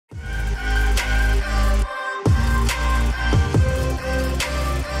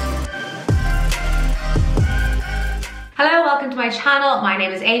welcome to my channel. My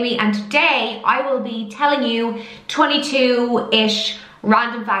name is Amy and today I will be telling you 22-ish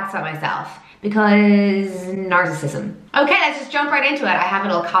random facts about myself because narcissism. Okay, let's just jump right into it. I have a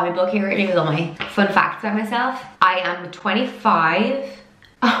little copy book here with all my fun facts about myself. I am 25.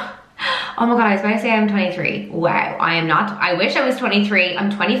 Oh my god, I was about to say I'm 23. Wow, I am not. I wish I was 23.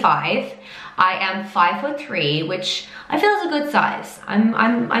 I'm 25. I am 5'3", which I feel is a good size.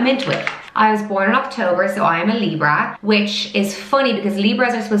 I'm into it. I was born in October, so I am a Libra, which is funny because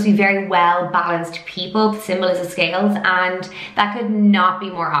Libras are supposed to be very well-balanced people. The symbol is a scales, and that could not be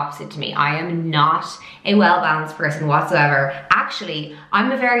more opposite to me. I am not a well-balanced person whatsoever. Actually,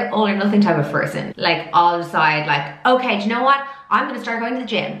 I'm a very all or nothing type of person. Like, I'll decide like, okay, do you know what? I'm gonna start going to the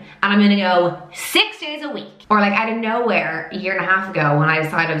gym and I'm gonna go 6 days a week. Or like out of nowhere, a year and a half ago when I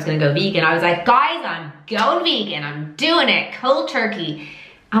decided I was gonna go vegan, I was like, guys, I'm going vegan, I'm doing it, cold turkey.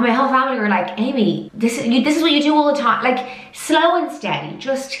 And my whole family were like, Amy, this is what you do all the time. Like, slow and steady,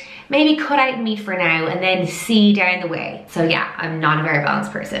 just maybe cut out meat for now and then see down the way. So yeah, I'm not a very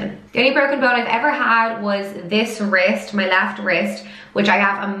balanced person. The only broken bone I've ever had was this wrist, my left wrist, which I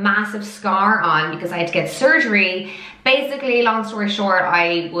have a massive scar on because I had to get surgery. Basically, long story short,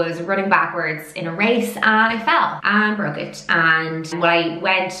 I was running backwards in a race and I fell and broke it. And when I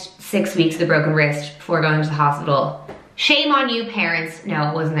went 6 weeks with a broken wrist before going to the hospital, shame on you parents. No,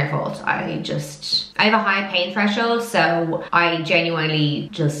 it wasn't their fault. I have a high pain threshold, so I genuinely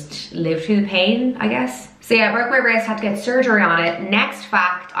just lived through the pain, I guess. So yeah, I broke my wrist, had to get surgery on it. Next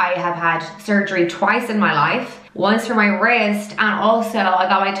fact, I have had surgery twice in my life. Once for my wrist, and also I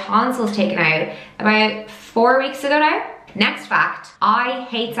got my tonsils taken out about 4 weeks ago now. Next fact, I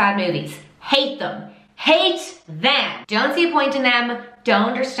hate sad movies. Hate them. Hate them. Don't see a point in them, don't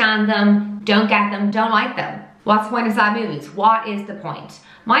understand them, don't get them, don't like them. What's the point of sad movies? What is the point?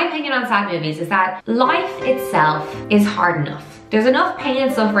 My opinion on sad movies is that life itself is hard enough. There's enough pain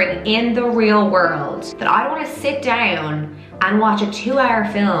and suffering in the real world that I don't want to sit down and watch a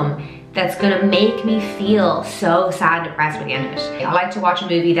 2-hour film that's gonna make me feel so sad and depressed by the end of it. I like to watch a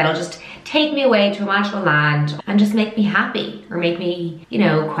movie that'll just take me away to a magical land and just make me happy or make me, you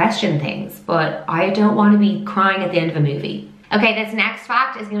know, question things. But I don't want to be crying at the end of a movie. Okay, this next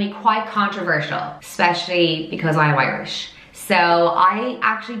fact is gonna be quite controversial, especially because I'm Irish. So I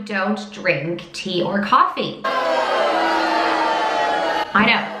actually don't drink tea or coffee. I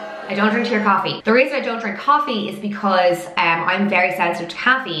know. I don't drink tea or coffee. The reason I don't drink coffee is because I'm very sensitive to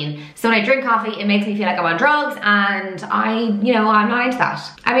caffeine. So when I drink coffee, it makes me feel like I'm on drugs and I'm not into that.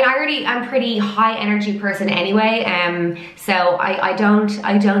 I mean, I'm pretty high energy person anyway. So I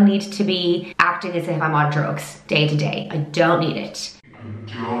don't need to be acting as if I'm on drugs day to day. I don't need it.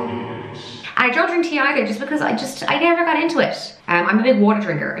 And I don't drink tea either just because I never got into it. I'm a big water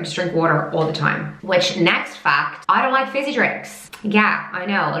drinker. I just drink water all the time. Which, next fact, I don't like fizzy drinks. Yeah, I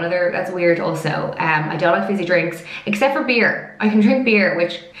know, that's weird also. I don't like fizzy drinks, except for beer. I can drink beer,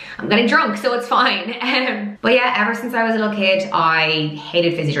 which I'm getting drunk, so it's fine. But yeah, ever since I was a little kid, I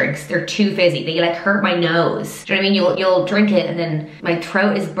hated fizzy drinks. They're too fizzy. They like hurt my nose. Do you know what I mean? You'll drink it and then my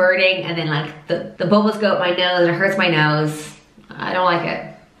throat is burning and then like the bubbles go up my nose and it hurts my nose. I don't like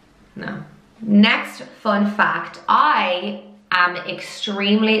it, no. Next fun fact, I am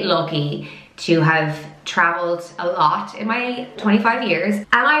extremely lucky to have traveled a lot in my 25 years, and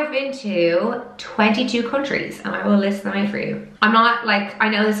I've been to 22 countries, and I will list them out for you. I'm not like, I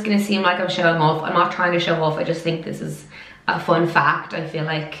know this is gonna seem like I'm showing off. I'm not trying to show off. I just think this is a fun fact. I feel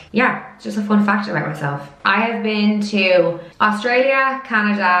like, yeah, it's just a fun fact about myself. I have been to Australia,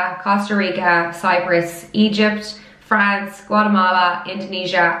 Canada, Costa Rica, Cyprus, Egypt, France, Guatemala,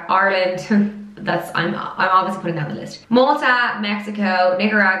 Indonesia, Ireland. I'm obviously putting that on the list. Malta, Mexico,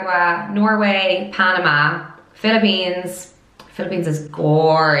 Nicaragua, Norway, Panama, Philippines. Philippines is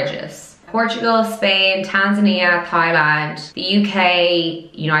gorgeous. Portugal, Spain, Tanzania, Thailand, the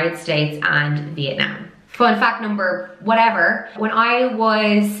UK, United States, and Vietnam. Fun fact number whatever. When I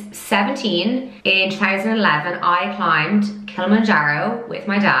was 17 in 2011, I climbed Kilimanjaro with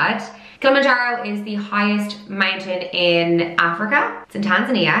my dad. Kilimanjaro is the highest mountain in Africa. It's in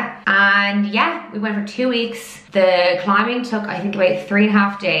Tanzania. And yeah, we went for 2 weeks. The climbing took, I think, about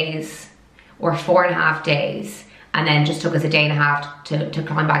 3.5 days or 4.5 days. And then just took us a day and a half to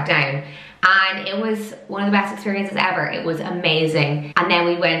climb back down. And it was one of the best experiences ever. It was amazing. And then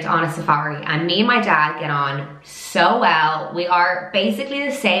we went on a safari and me and my dad get on so well. We are basically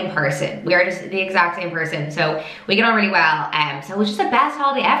the same person. We are just the exact same person. So we get on really well. So it was just the best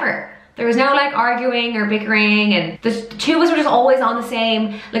holiday ever. There was no like arguing or bickering, and the two of us were just always on the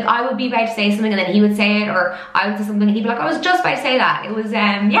same. Like I would be about to say something and then he would say it, or I would say something and he'd be like, I was just about to say that. It was,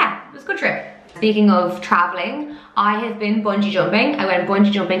 yeah, it was a good trip. speaking of traveling, I have been bungee jumping. I went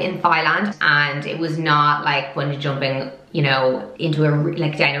bungee jumping in Thailand, and it was not like bungee jumping, you know, into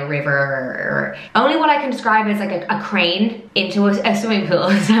like down a river, or only what I can describe as like a crane into a swimming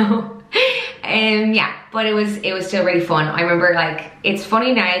pool. So yeah, but it was still really fun. I remember, like, it's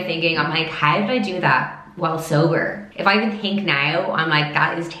funny now thinking, I'm like, how did I do that while sober? If I even think now, I'm like,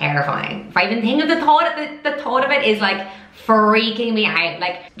 that is terrifying. If I even think of the thought of it is like freaking me out.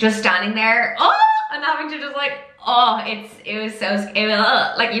 Like, just standing there, and having to just like, it was so scary.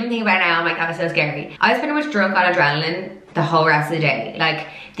 Like, even thinking about it now, I'm like, that was so scary. I was pretty much drunk on adrenaline the whole rest of the day. Like,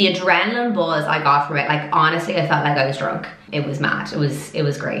 the adrenaline buzz I got from it, like, honestly, I felt like I was drunk. It was mad. It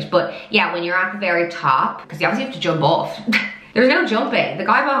was great. But yeah, when you're at the very top, because you obviously have to jump off. There's no jumping. The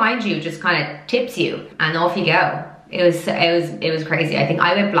guy behind you just kind of tips you and off you go. It was crazy. I think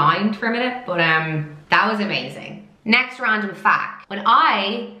I went blind for a minute, but that was amazing. Next random fact. When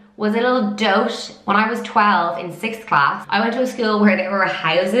I was a little dote, when I was 12 in 6th class, I went to a school where there were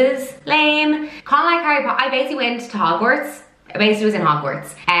houses. Lame. Kind of like Harry Potter. I basically went to Hogwarts. I basically was in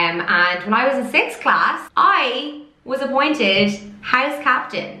Hogwarts. And when I was in 6th class, I was appointed house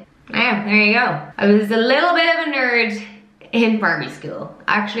captain. Yeah, there you go. I was a little bit of a nerd in primary school.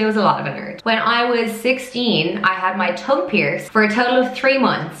 Actually, I was a lot of a nerd. When I was 16, I had my tongue pierced for a total of 3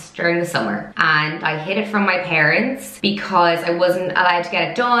 months during the summer. And I hid it from my parents because I wasn't allowed to get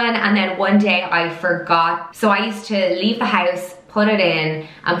it done. And then one day I forgot. So I used to leave the house, put it in,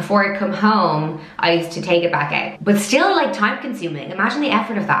 and before I'd come home, I used to take it back out. But still, like, time consuming. Imagine the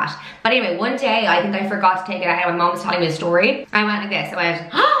effort of that. But anyway, one day, I think I forgot to take it out. My mom was telling me a story. I went like this. I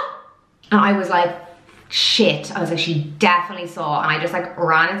went, and I was like, shit. I was like, she definitely saw. And I just like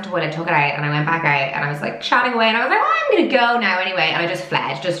ran into the toilet, took it out, and I went back out, and I was like chatting away, and I was like, oh, I'm gonna go now anyway. And I just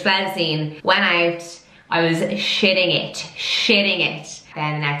fled the scene, went out. I was shitting it.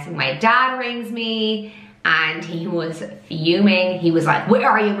 Then the next thing, my dad rings me, and he was fuming. He was like, where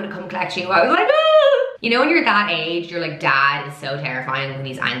are you? I'm gonna come collect you. I was like, ah! You know, when you're that age, you're like, dad is so terrifying when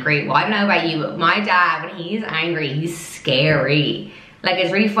he's angry. Well, I don't know about you, but my dad, when he's angry, he's scary. Like,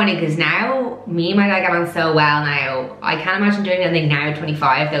 it's really funny because now, me and my dad get on so well now. I can't imagine doing anything now at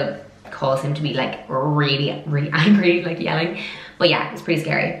 25 that would cause him to be like really, really angry, like yelling. But yeah, it's pretty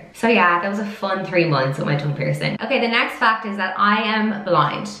scary. So yeah, that was a fun 3 months with my tongue piercing. Okay, the next fact is that I am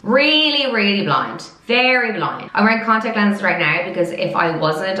blind. Really, really blind. Very blind. I'm wearing contact lenses right now because if I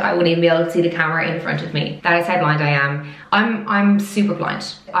wasn't, I wouldn't even be able to see the camera in front of me. That is how blind I am. I'm super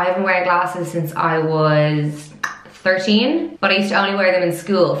blind. I haven't wear glasses since I was 13, but I used to only wear them in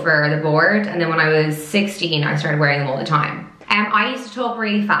school for the board, and then when I was 16, I started wearing them all the time. I used to talk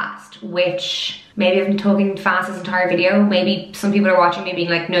really fast, which maybe I've been talking fast this entire video. Maybe some people are watching me being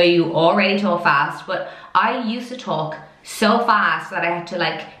like, no, you already talk fast, but I used to talk so fast that I had to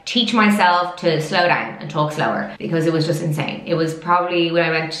like teach myself to slow down and talk slower because it was just insane. It was probably when I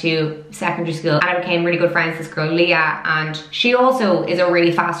went to secondary school and I became really good friends with this girl Leah, and she also is a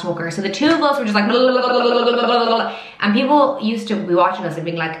really fast talker. So the two of us were just like blah, blah, blah, blah, blah, blah. And people used to be watching us and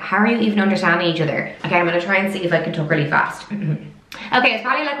being like, how are you even understanding each other? Okay, I'm gonna try and see if I can talk really fast. Okay, it's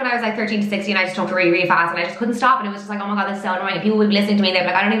probably like when I was like 13 to 16, I just talked really, really fast and I just couldn't stop, and it was just like, oh my god, this is so annoying. And people would be listening to me, they'd be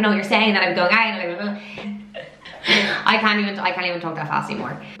like, I don't even know what you're saying, and then I'd be going, I can't even talk that fast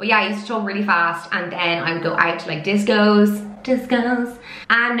anymore. But yeah, I used to talk really fast, and then I would go out to like discos,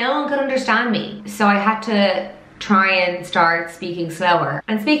 and no one could understand me. So I had to try and start speaking slower.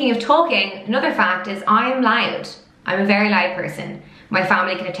 And speaking of talking, another fact is I'm loud. I'm a very loud person. My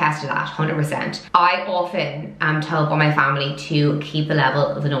family can attest to that, 100%. I often am told by my family to keep the level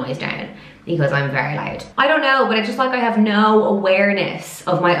of the noise down because I'm very loud. I don't know, but it's just like I have no awareness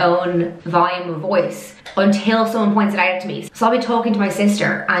of my own volume of voice until someone points it out to me. So I'll be talking to my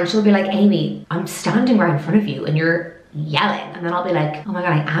sister and she'll be like, Amy, I'm standing right in front of you and you're yelling. And then I'll be like, oh my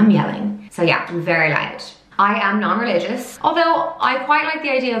god, I am yelling. So yeah, I'm very loud. I am non-religious, although I quite like the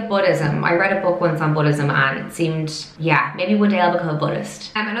idea of Buddhism. I read a book once on Buddhism and it seemed, yeah, maybe one day I'll become a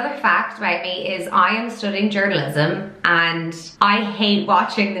Buddhist. Another fact about me is I am studying journalism and I hate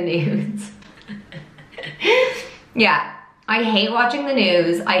watching the news. Yeah, I hate watching the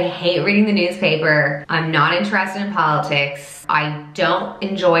news. I hate reading the newspaper. I'm not interested in politics. I don't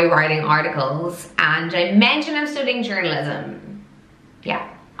enjoy writing articles. And I mentioned I'm studying journalism. Yeah.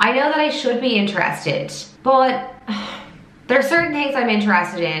 I know that I should be interested, but there are certain things I'm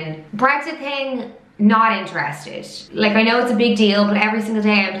interested in. Brexit thing, not interested. Like, I know it's a big deal, but every single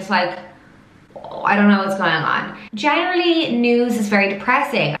day I'm just like, oh, I don't know what's going on. Generally, news is very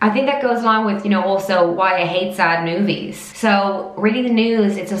depressing. I think that goes along with, you know, also why I hate sad movies. So reading the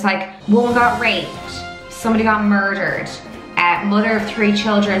news, it's just like, woman got raped, somebody got murdered, Mother of 3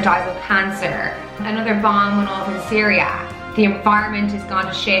 children dies of cancer. Another bomb went off in Syria. The environment has gone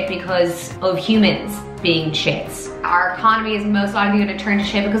to shit because of humans being shits. Our economy is most likely going to turn to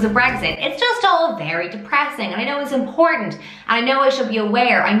shit because of Brexit. It's just all very depressing, and I know it's important, and I know I should be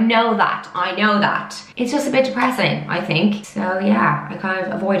aware. I know that. It's just a bit depressing, I think. So yeah, I kind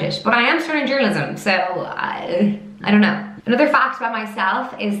of avoid it. But I am studying journalism, so I don't know. Another fact about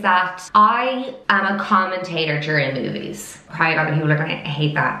myself is that I am a commentator during movies. Probably a lot of people are gonna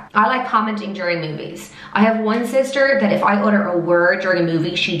hate that. I like commenting during movies. I have one sister that if I utter a word during a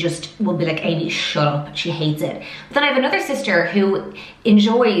movie, she just will be like, Amy, shut up. She hates it. But then I have another sister who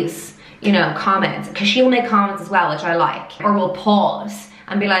enjoys, you know, comments, because she'll make comments as well, which I like. Or will pause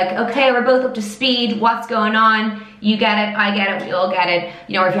and be like, okay, we're both up to speed. What's going on? You get it, I get it, we all get it.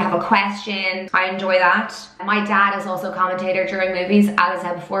 You know, or if you have a question, I enjoy that. My dad is also a commentator during movies. As I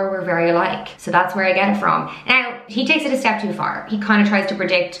said before, we're very alike. So that's where I get it from. Now, he takes it a step too far. He kind of tries to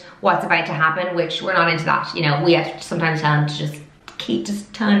predict what's about to happen, which we're not into that. You know, we have to sometimes tell him to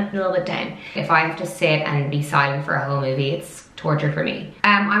just turn it a little bit down. If I have to sit and be silent for a whole movie, it's torture for me.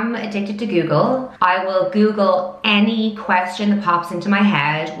 I'm addicted to Google. I will Google any question that pops into my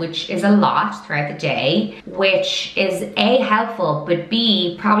head, which is a lot throughout the day, which is A, helpful, but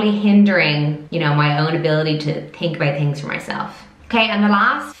B, probably hindering, you know, my own ability to think about things for myself. Okay, and the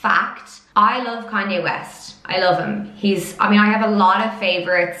last fact, I love Kanye West. I love him. I mean, I have a lot of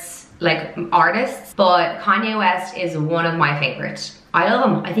favorites, like artists, but Kanye West is one of my favorites. I love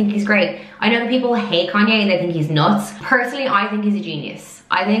him. I think he's great. I know that people hate Kanye and they think he's nuts. Personally, I think he's a genius.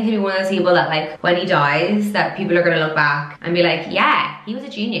 I think he'll be one of those people that, like, when he dies, that people are gonna look back and be like, yeah, he was a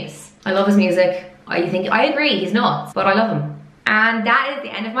genius. I love his music. I agree, he's nuts, but I love him. And that is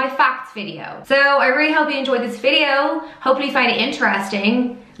the end of my facts video. So I really hope you enjoyed this video. Hopefully you find it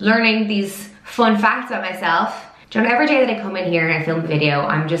interesting, learning these fun facts about myself. John, every day that I come in here and I film a video,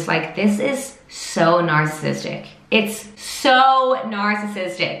 I'm just like, this is so narcissistic. It's so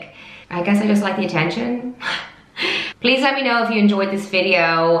narcissistic. I guess I just like the attention. Please let me know if you enjoyed this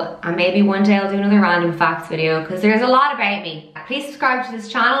video, and maybe one day I'll do another random facts video, because there's a lot about me. Please subscribe to this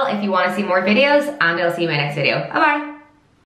channel if you want to see more videos, and I'll see you in my next video. Bye bye.